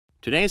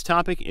Today's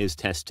topic is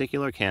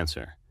testicular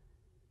cancer.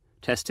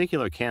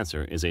 Testicular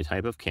cancer is a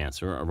type of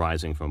cancer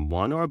arising from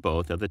one or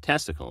both of the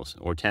testicles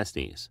or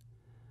testes.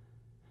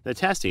 The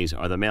testes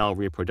are the male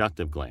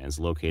reproductive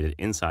glands located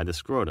inside the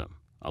scrotum,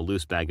 a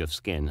loose bag of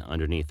skin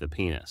underneath the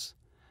penis.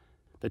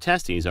 The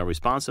testes are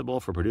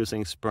responsible for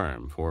producing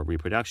sperm for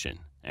reproduction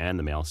and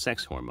the male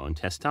sex hormone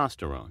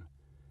testosterone.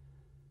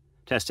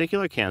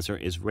 Testicular cancer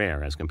is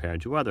rare as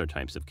compared to other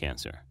types of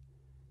cancer.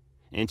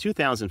 In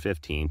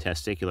 2015,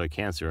 testicular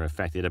cancer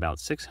affected about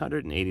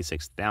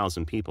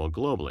 686,000 people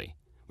globally,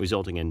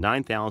 resulting in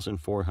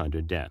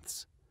 9,400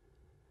 deaths.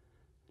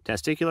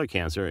 Testicular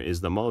cancer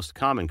is the most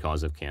common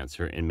cause of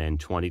cancer in men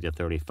 20 to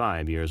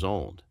 35 years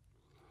old.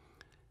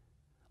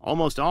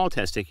 Almost all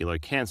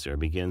testicular cancer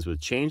begins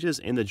with changes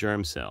in the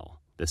germ cell,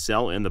 the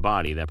cell in the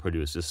body that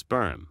produces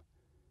sperm.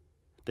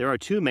 There are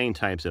two main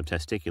types of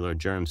testicular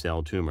germ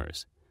cell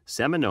tumors,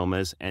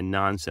 seminomas and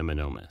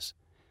nonseminomas.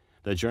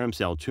 The germ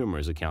cell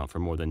tumors account for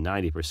more than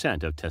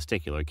 90% of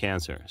testicular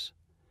cancers.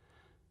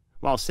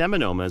 While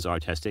seminomas are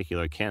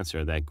testicular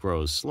cancer that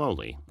grows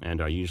slowly and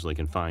are usually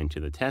confined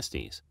to the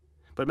testes,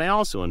 but may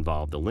also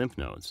involve the lymph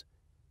nodes,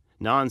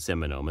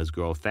 nonseminomas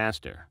grow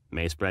faster,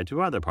 may spread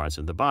to other parts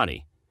of the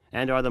body,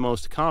 and are the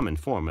most common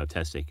form of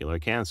testicular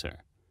cancer.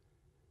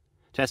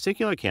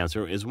 Testicular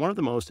cancer is one of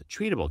the most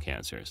treatable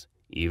cancers,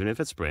 even if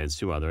it spreads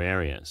to other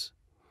areas.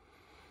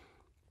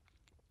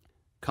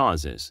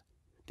 Causes.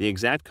 The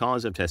exact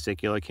cause of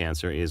testicular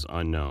cancer is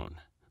unknown.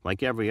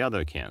 Like every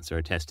other cancer,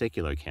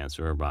 testicular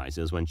cancer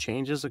arises when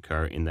changes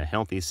occur in the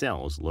healthy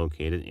cells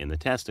located in the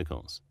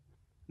testicles.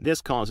 This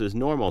causes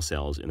normal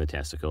cells in the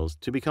testicles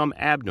to become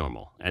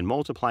abnormal and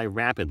multiply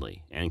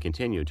rapidly and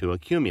continue to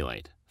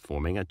accumulate,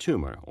 forming a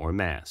tumor or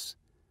mass.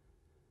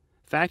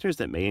 Factors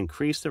that may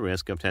increase the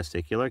risk of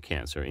testicular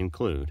cancer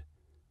include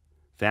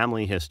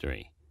family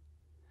history,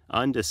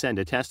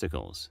 undescended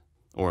testicles,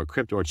 or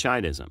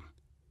cryptorchidism,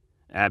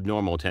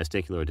 abnormal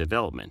testicular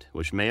development,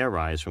 which may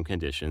arise from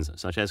conditions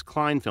such as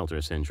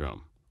Klinefelter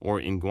syndrome or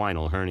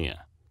inguinal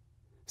hernia,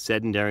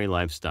 sedentary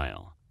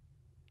lifestyle,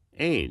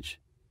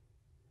 age,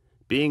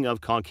 being of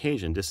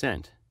Caucasian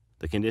descent.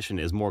 The condition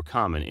is more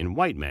common in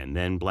white men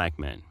than black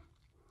men.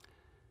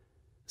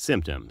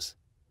 Symptoms: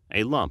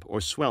 a lump or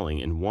swelling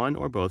in one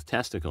or both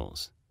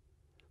testicles,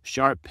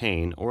 sharp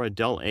pain or a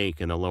dull ache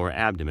in the lower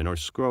abdomen or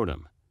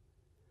scrotum,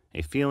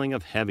 a feeling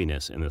of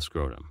heaviness in the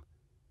scrotum,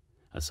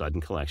 a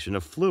sudden collection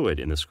of fluid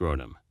in the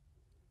scrotum,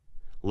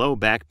 low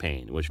back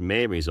pain which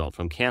may result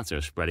from cancer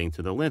spreading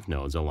to the lymph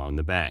nodes along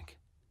the back,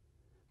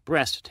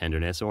 breast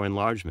tenderness or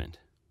enlargement.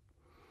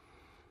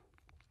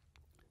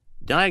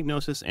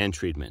 Diagnosis and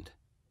treatment.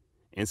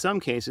 In some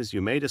cases,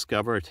 you may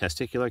discover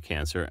testicular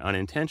cancer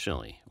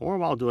unintentionally or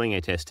while doing a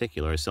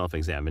testicular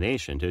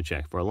self-examination to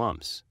check for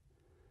lumps.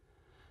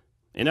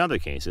 In other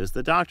cases,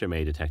 the doctor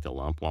may detect a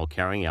lump while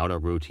carrying out a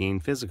routine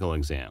physical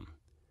exam.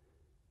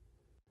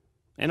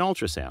 An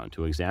ultrasound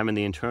to examine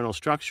the internal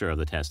structure of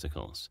the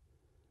testicles.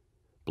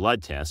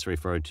 Blood tests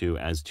referred to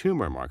as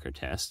tumor marker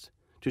tests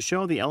to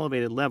show the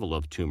elevated level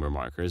of tumor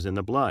markers in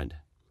the blood.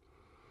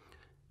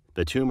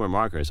 The tumor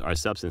markers are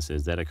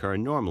substances that occur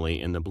normally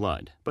in the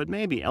blood, but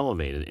may be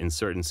elevated in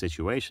certain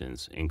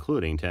situations,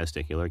 including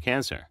testicular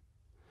cancer.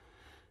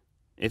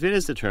 If it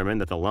is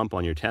determined that the lump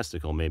on your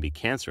testicle may be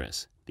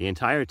cancerous, the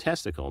entire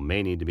testicle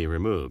may need to be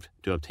removed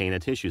to obtain a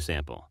tissue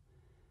sample.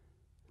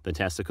 The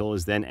testicle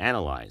is then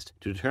analyzed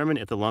to determine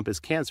if the lump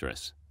is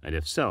cancerous, and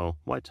if so,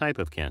 what type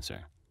of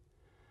cancer.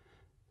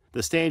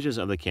 The stages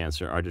of the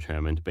cancer are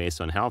determined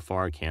based on how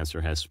far cancer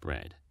has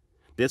spread.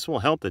 This will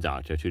help the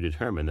doctor to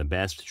determine the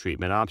best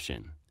treatment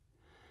option.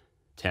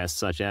 Tests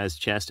such as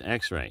chest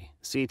X-ray,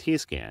 CT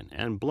scan,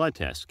 and blood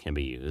tests can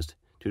be used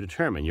to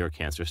determine your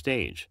cancer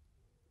stage.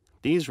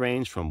 These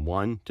range from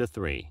 1 to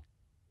 3.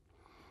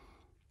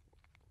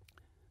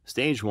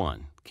 Stage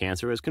 1.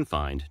 Cancer is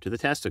confined to the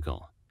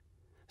testicle.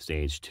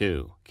 Stage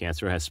 2.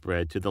 Cancer has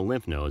spread to the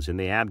lymph nodes in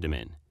the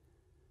abdomen.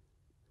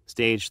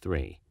 Stage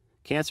 3.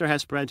 Cancer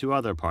has spread to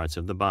other parts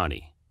of the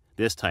body.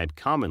 This type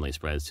commonly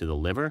spreads to the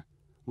liver,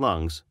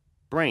 lungs,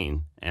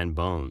 brain, and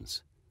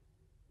bones.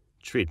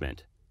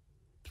 Treatment.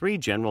 3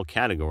 general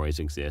categories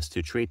exist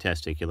to treat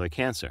testicular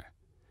cancer.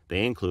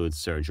 They include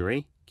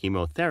surgery,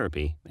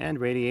 chemotherapy, and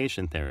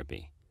radiation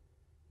therapy.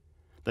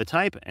 The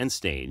type and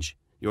stage,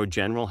 your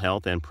general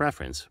health and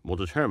preference will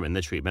determine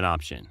the treatment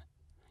option.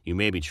 You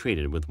may be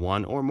treated with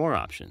one or more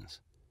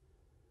options.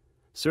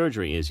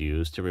 Surgery is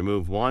used to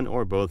remove one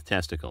or both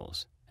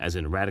testicles, as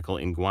in radical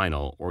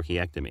inguinal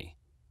orchiectomy,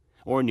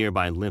 or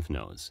nearby lymph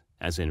nodes,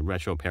 as in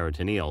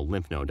retroperitoneal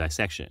lymph node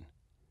dissection.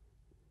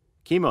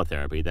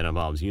 Chemotherapy that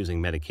involves using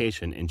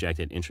medication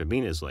injected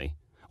intravenously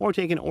or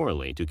taken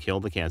orally to kill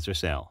the cancer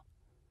cell.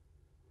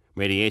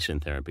 Radiation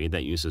therapy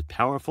that uses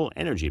powerful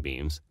energy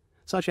beams,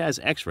 such as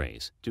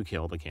X-rays, to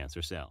kill the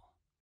cancer cell.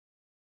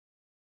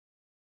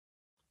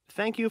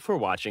 Thank you for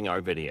watching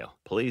our video.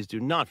 Please do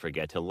not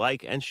forget to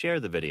like and share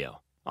the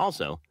video.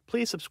 Also,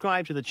 please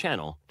subscribe to the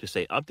channel to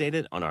stay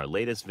updated on our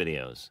latest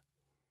videos.